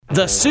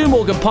The Sue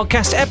Morgan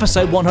Podcast,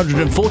 episode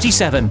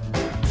 147.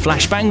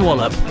 Flash Bang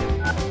Wallop.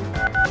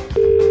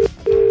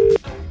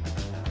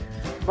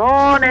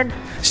 Morning.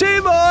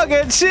 Sue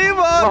Morgan.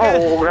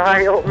 Oh,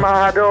 right up,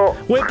 mad up.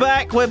 We're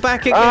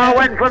back again. I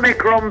went for my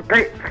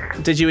crumpets.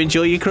 Did you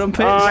enjoy your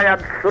crumpets? I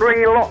had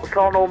 3 lots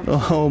on them.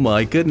 Oh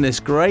my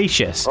goodness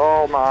gracious.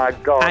 Oh my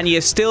God. And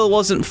you still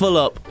wasn't full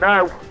up?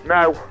 No.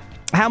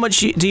 How much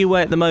do you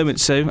weigh at the moment,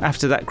 Sue,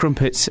 after that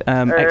crumpets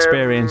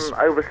experience?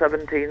 Over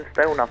 17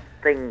 stone, I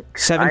think.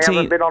 17? I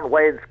haven't been on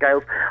weighing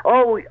scales.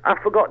 Oh, I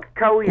forgot to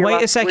tell you.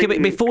 Wait a second,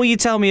 week. before you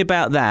tell me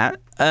about that,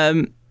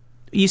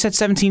 you said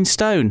 17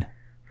 stone.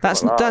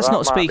 That's not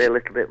might speaking. Be a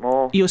little bit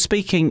more. You're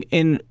speaking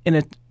in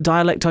a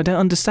dialect I don't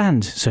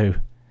understand, Sue.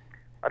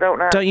 I don't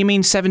know. Don't you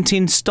mean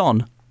 17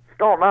 ston?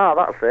 Ston,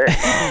 that's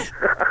it.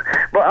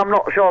 But I'm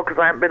not sure because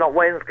I haven't been on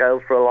weighing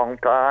scales for a long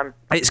time.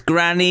 It's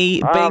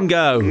Granny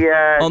Bingo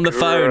on the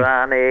phone.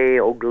 Granny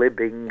Ugly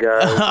Bingo.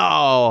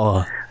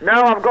 Oh. No,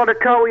 I've got to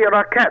tell you,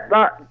 I kept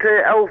that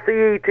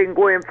healthy eating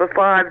going for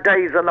 5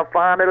 days and I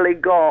finally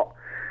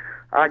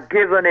I'd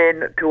given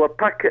in to a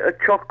packet of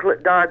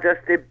chocolate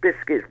digestive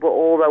biscuits, but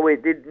although I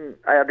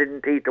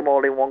didn't eat them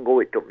all in one go,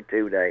 it took me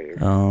 2 days.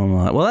 Oh,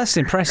 my. Well, that's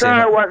impressive.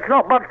 So, it's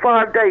not bad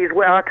 5 days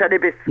without any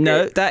biscuits.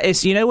 No, that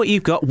is, you know what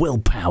you've got?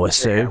 Willpower,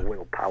 Sue.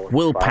 Yeah,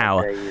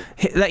 willpower.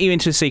 Let you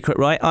into a secret,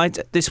 right?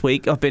 This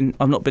week, I've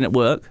not been at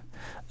work,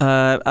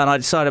 and I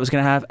decided I was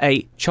going to have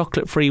a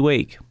chocolate-free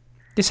week.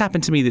 This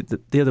happened to me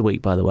the other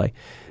week, by the way.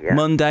 Yeah.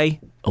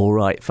 Monday, all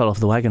right, fell off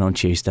the wagon on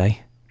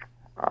Tuesday.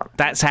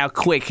 That's how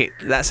quick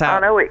that's how. I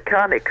know it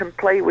can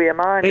play with your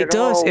mind. It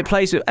does. It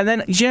plays with. And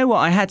then, do you know what?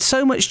 I had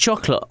so much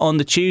chocolate on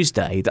the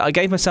Tuesday that I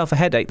gave myself a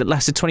headache that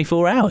lasted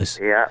 24 hours.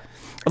 Yeah.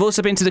 I've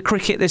also been to the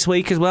cricket this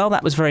week as well.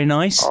 That was very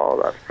nice. Oh,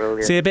 that's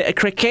brilliant. See a bit of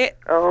cricket.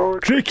 Oh,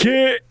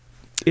 cricket.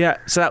 Yeah,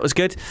 so that was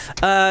good.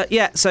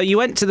 So you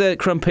went to the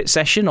crumpet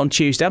session on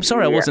Tuesday. I'm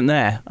sorry I wasn't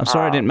there. I'm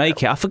sorry I didn't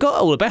make it. I forgot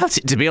all about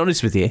it, to be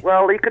honest with you.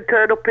 Well, you could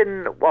turn up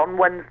on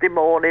Wednesday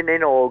morning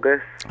in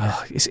August.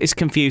 Oh, it's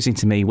confusing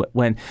to me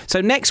when. So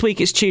next week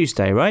it's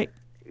Tuesday, right?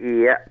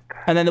 Yep.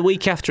 And then the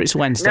week after it's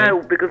Wednesday.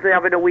 No, because they're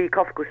having a week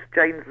off because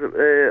Jane's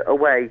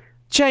away.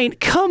 Jane,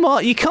 come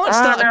on! You can't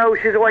start. I know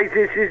she's away.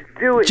 She's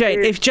doing.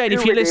 Jane, if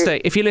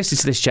you listen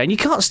to this, Jane, you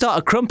can't start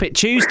a crumpet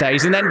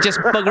Tuesdays and then just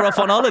bugger off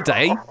on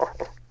holiday.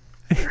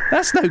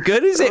 That's no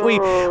good, is it? We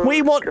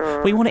want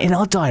it in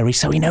our diary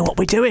so we know what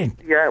we're doing.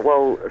 Yeah,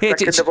 well,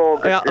 2nd of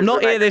August. I'm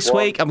not here this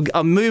week.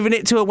 I'm moving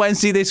it to a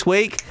Wednesday this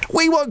week.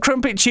 We want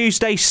Crumpet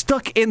Tuesday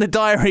stuck in the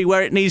diary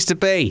where it needs to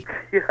be.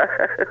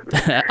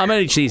 Yeah. I'm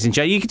only teasing,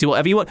 Jay. You can do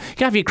whatever you want. You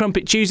can have your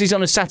Crumpet Tuesdays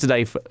on a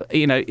Saturday.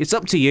 It's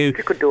up to you.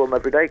 You could do them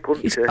every day,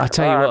 couldn't you? I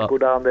tell you what. I'd go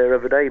down there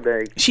every day,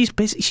 mate. She's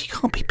busy. She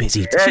can't be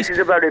busy. Yeah, she's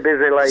a very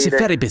busy lady. She's a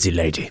very busy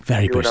lady.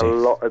 Very busy. Doing a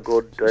lot of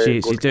good.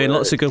 She's doing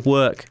lots of good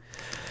work.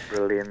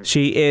 Brilliant.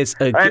 She is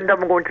a And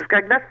I'm going to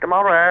Skegness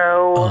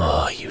tomorrow.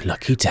 Oh, you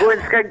lucky devil.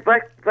 Going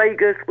to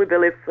Vegas with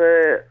Billy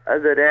for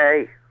the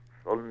day.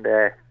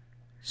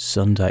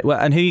 Sunday. Well,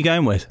 and who are you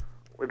going with?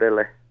 With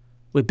Billy.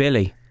 With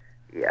Billy?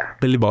 Yeah.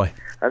 Billy boy.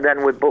 And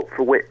then we're booked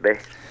for Whitby.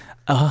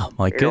 Oh,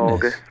 my goodness.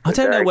 August, I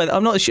don't know whether...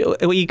 I'm not sure.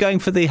 Were you going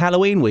for the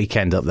Halloween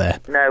weekend up there?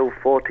 No,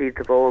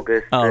 14th of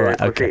August. Oh,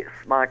 right, okay. It's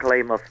Michael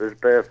Amos's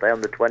birthday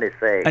on the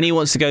 26th. And he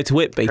wants to go to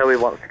Whitby. So he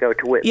wants to go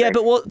to Whitby. Yeah,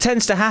 but what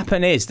tends to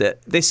happen is that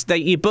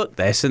you book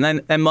this and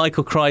then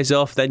Michael cries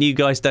off, then you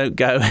guys don't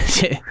go.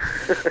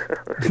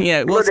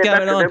 Yeah, what's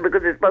going on?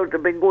 Because it's supposed to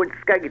have been going to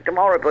Skeggy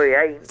tomorrow, but he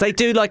ain't. They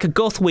do like a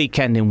goth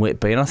weekend in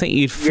Whitby, and I think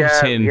you'd fit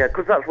in. Yeah,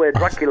 because that's where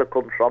Dracula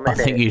comes from, isn't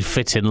it? I think you'd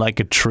fit in like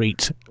a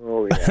treat.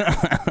 Oh,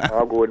 yeah.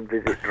 I'll go and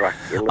visit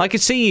Dracula. I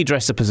could see you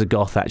dressed up as a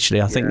goth,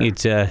 actually. I think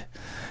you'd...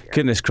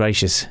 Goodness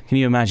gracious. Can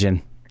you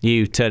imagine?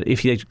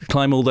 If you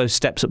climb all those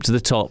steps up to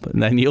the top,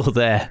 and then you're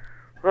there,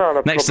 well,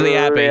 next to the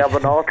Abbey. Have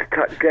an heart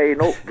attack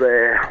getting up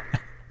there.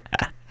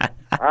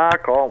 I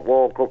can't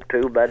walk up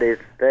too many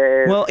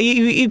stairs. Well,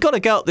 you've got to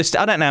go up this.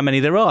 I don't know how many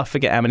there are. I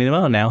forget how many there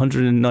are now.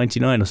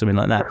 199 or something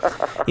like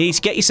that. You need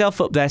to get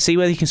yourself up there, see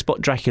whether you can spot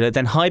Dracula,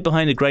 then hide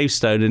behind a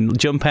gravestone and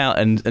jump out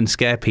and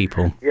scare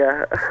people.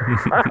 Yeah,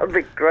 that'd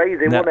be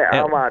crazy, wouldn't it?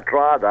 I might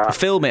try that.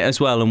 Film it as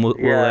well, and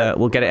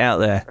we'll get it out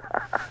there.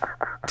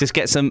 Just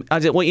get some.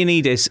 What you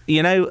need is,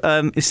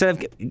 instead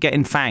of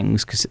getting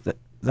fangs, because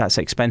that's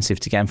expensive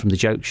to get them from the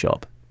joke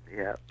shop.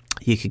 Yeah.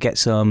 You could get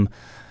some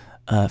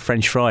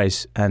French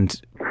fries and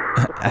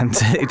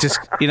it just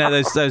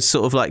those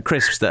sort of like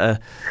crisps they're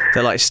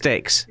like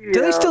sticks. Yeah,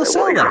 do they still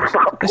sell those?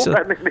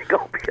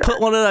 Put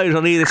one of those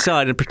on either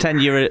side and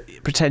pretend you're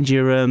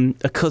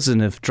a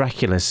cousin of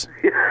Dracula's.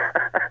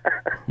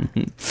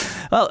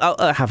 Well,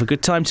 I'll have a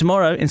good time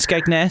tomorrow in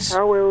Skegness.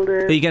 I will do.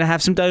 Are you going to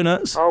have some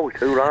donuts? Oh,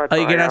 too right. Are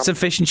you going to have some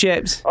fish and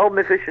chips? Oh,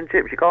 my fish and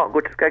chips. You can't go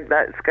to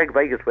Skeg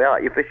Vegas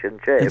without your fish and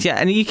chips. Yeah,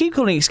 and you keep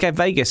calling it Skeg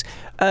Vegas.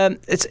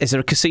 Is there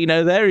a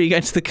casino there? Are you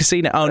going to the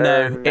casino? Oh,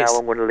 no. No,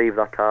 I'm going to leave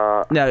that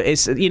out. No,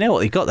 you know what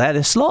they've got there?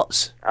 They're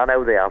slots. I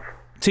know they have.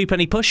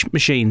 2-penny push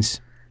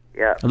machines.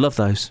 Yeah. I love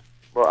those.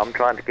 Well, I'm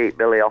trying to keep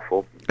Billy off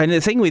them. And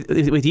the thing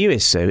with you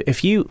is, Sue,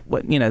 if you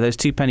those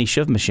 2-penny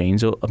shove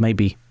machines, or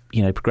maybe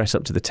progress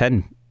up to the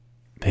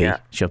 10p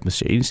shove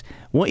machines.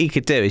 What you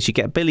could do is you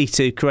get Billy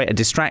to create a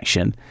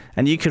distraction,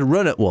 and you could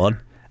run at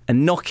one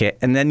and knock it,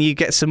 and then you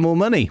get some more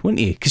money, wouldn't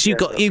you? Because you've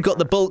got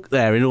the bulk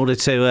there in order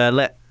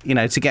to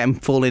to get him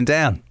falling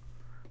down.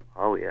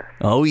 Oh yes.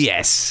 Oh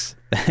yes.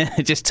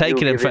 Just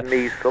taking You're them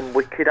giving me some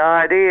wicked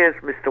ideas,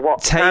 Mr.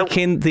 Watko.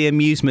 taking the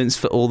amusements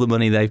for all the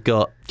money they've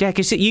got. Yeah,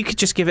 because you could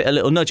just give it a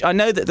little nudge. I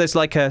know that there's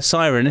like a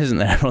siren, isn't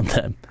there, on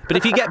them? But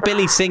if you get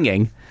Billy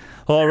singing,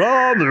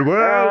 around the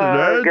world,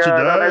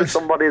 I know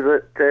somebody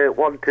that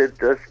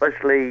wanted,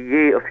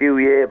 especially a few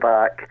years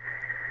back,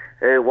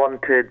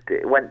 went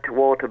to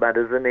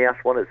Watermeadows, and he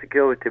asked one of the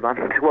security man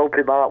to help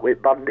him out with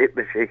bandit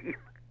machine.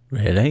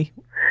 Really?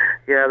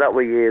 Yeah, that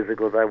was years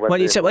ago.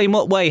 In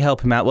what way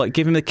help him out? What,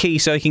 give him the key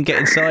so he can get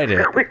inside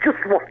it? We just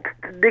wanted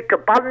to nick a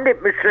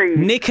bandit machine.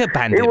 Nick a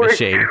bandit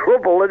machine? He was in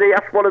trouble, and he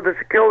asked one of the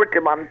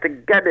security men to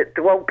get it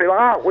to help him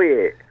out with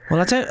it.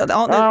 Well,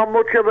 How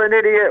much of an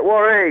idiot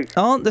were he?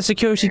 Aren't the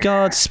security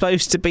guards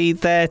supposed to be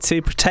there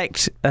to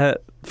protect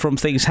from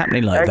things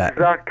happening like that?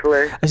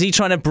 Exactly. Is he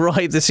trying to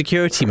bribe the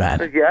security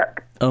man? Yep.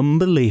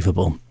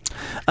 Unbelievable.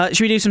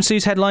 Should we do some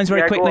Sue's headlines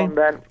very quickly? Go on,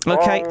 then.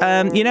 Okay.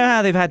 You know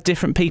how they've had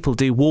different people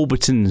do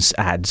Warburton's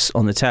ads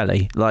on the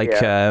telly? Like,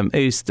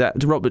 who's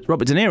that? Robert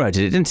De Niro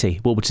did it, didn't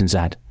he? Warburton's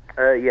ad.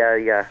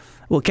 Yeah.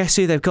 Well, guess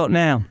who they've got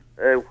now?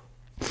 Who?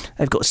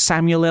 They've got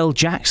Samuel L.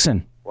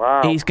 Jackson.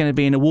 Wow. He's going to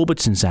be in a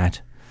Warburton's ad.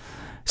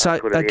 So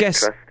I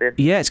guess,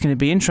 yeah, it's going to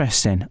be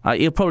interesting.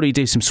 He'll probably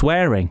do some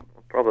swearing.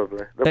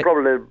 Probably. They'll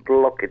probably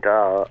block it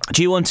out.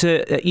 Do you want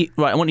to...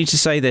 right, I want you to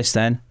say this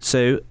then.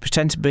 So,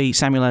 pretend to be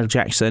Samuel L.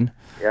 Jackson.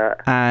 Yeah.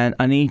 And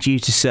I need you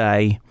to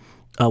say,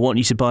 I want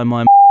you to buy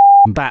my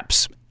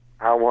baps.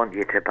 I want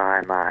you to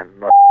buy my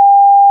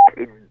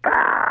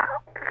baps.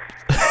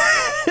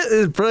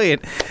 It's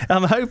brilliant.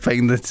 I'm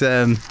hoping that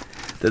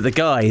the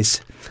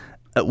guys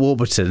at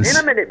Warburton's...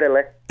 In a minute,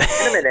 Billy. In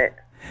a minute.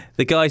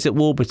 The guys at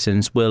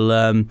Warburton's will...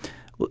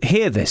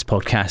 hear this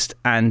podcast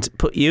and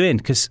put you in,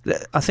 because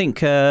I think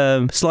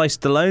Sly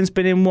Stallone's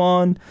been in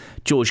one,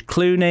 George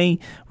Clooney,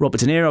 Robert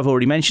De Niro I've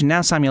already mentioned,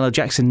 now Samuel L.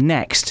 Jackson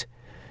next.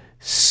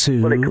 Sue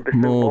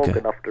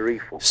Morgan after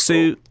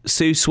Sue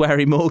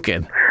Sweary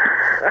Morgan.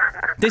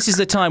 This is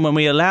the time when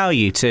we allow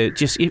you to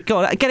just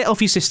go on, get it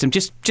off your system,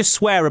 just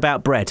swear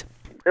about bread.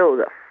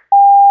 Oh,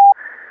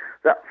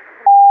 that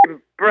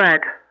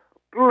bread,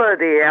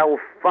 bloody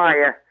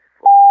hellfire,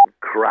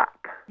 crap.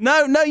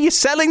 No, you're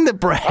selling the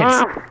bread.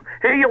 Oh,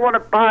 here you want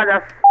to buy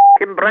that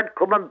bread?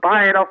 Come and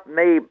buy it off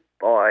me,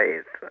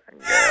 boys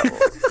and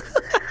girls.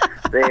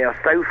 They are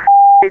so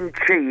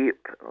cheap,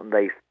 and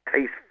they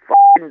taste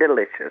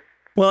delicious.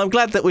 Well, I'm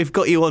glad that we've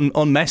got you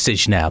on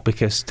message now,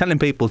 because telling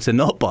people to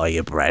not buy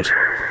your bread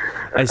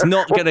is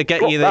not going to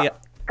get you the...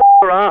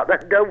 out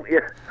then, don't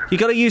you? You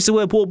got to use the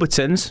word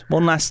Warburton's.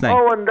 One last thing.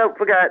 Oh, and don't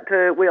forget,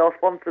 we are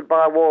sponsored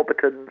by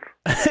Warburton's.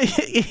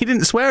 You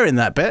didn't swear in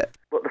that bit.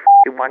 But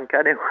the wank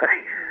anyway.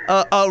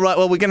 Oh, right,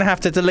 well, we're going to have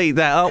to delete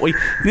that, aren't we?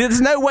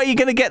 There's no way you're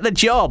going to get the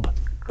job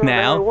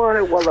now.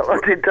 Well, I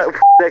didn't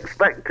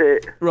expect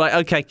it. Right,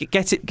 okay,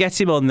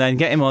 get him on then.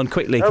 Get him on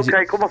quickly.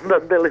 Okay, come on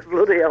then, Billy.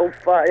 Bloody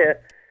hellfire.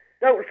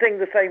 Don't sing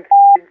the same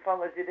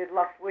song as you did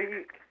last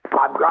week.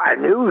 I've got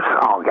a new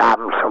song I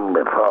haven't sung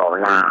before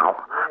now,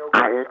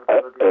 and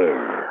it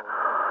is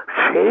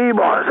She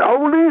Was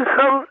Only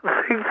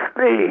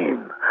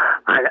 16,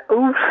 and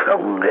who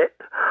sung it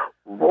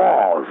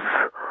was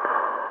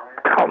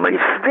Tommy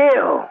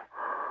Steele.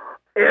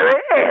 Here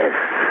it is.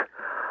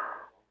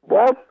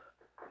 1,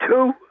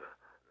 2,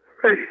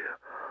 3.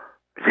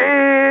 She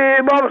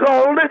was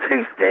only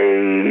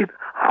 16,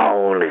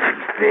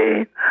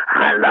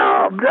 I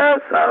loved her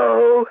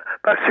so,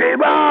 but she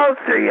was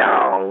too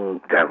young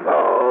to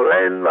fall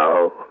in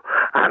love,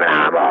 and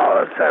I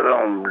was too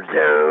young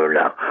to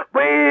know.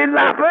 We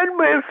laugh and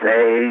we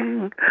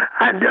sing,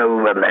 and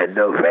do a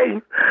little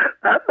thing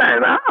that made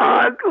my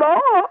heart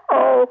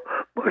glow,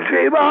 but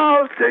she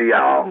was too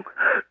young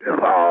to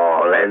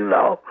fall in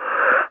love,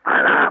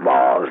 and I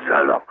was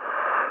too young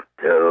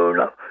to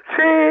know.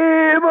 She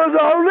was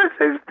only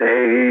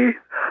 16,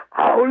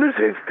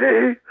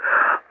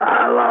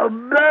 I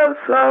loved her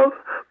so,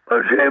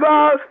 but she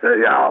was too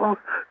young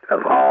to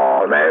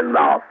fall in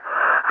love,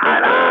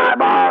 and I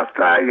was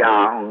too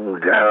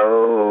young to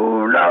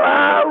know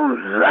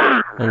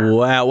that.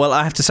 Wow, well,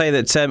 I have to say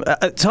that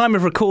at time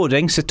of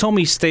recording, so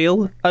Tommy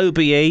Steele,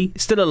 OBE,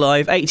 still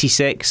alive,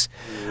 86,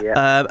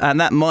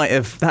 and that might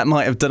have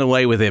done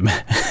away with him.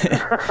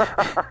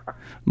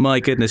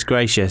 My goodness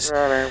gracious.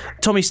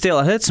 Tommy Steele,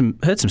 I heard some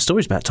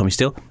stories about Tommy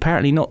Steele.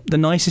 Apparently not the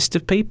nicest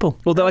of people.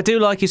 Although I do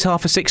like his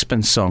Half a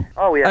Sixpence song.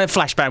 Oh, yeah.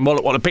 Flash Bang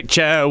Wallop, what a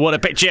picture, what an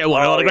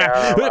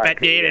autograph.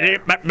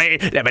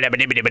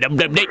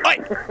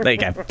 There you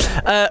go.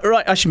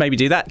 Right, I should maybe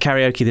do that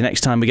karaoke the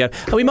next time we go.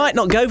 We might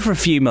not go for a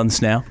few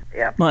months now.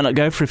 Yeah. Might not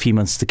go for a few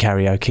months to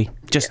karaoke.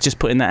 Just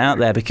putting that out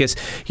there, because,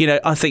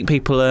 I think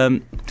people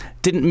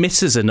didn't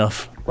miss us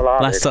enough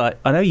last night.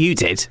 I know you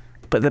did.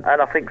 And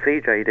I think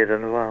CJ did as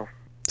well.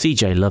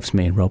 CJ loves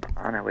me and Rob.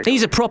 I know.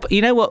 He's a proper...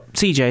 You know what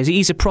CJ is?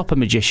 He's a proper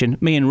magician.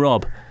 Me and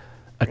Rob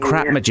are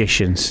crap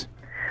magicians.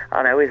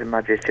 I know, he's a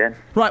magician.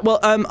 Right, well,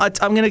 I'm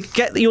going to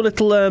get your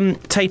little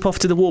tape off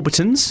to the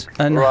Warburtons,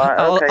 and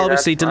I'll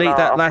obviously delete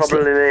that last... I'll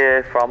probably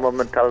hear from them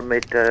and tell me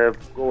to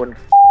go and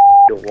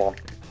the one.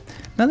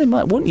 No, they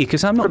might want you,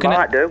 because I'm not going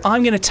to...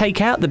 I'm going to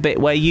take out the bit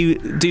where you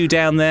do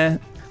down there...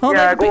 Go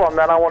on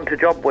then, I want a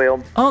job with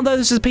them. Aren't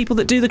those the people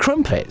that do the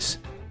crumpets?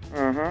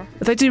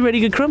 Mm-hmm. They do really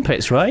good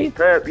crumpets, right?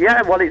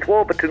 Yeah, well, it's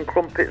Warburton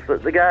crumpets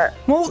that they get.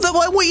 Well,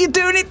 what are you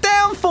doing it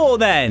down for,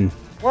 then?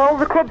 Well,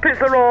 the crumpets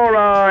are all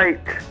right.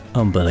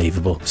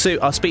 Unbelievable. Sue,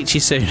 I'll speak to you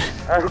soon.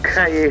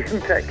 Okay,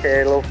 Ian. Take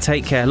care, love.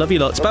 Take care. Love you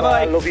lots.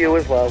 Bye-bye. Love you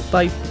as well.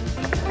 Bye.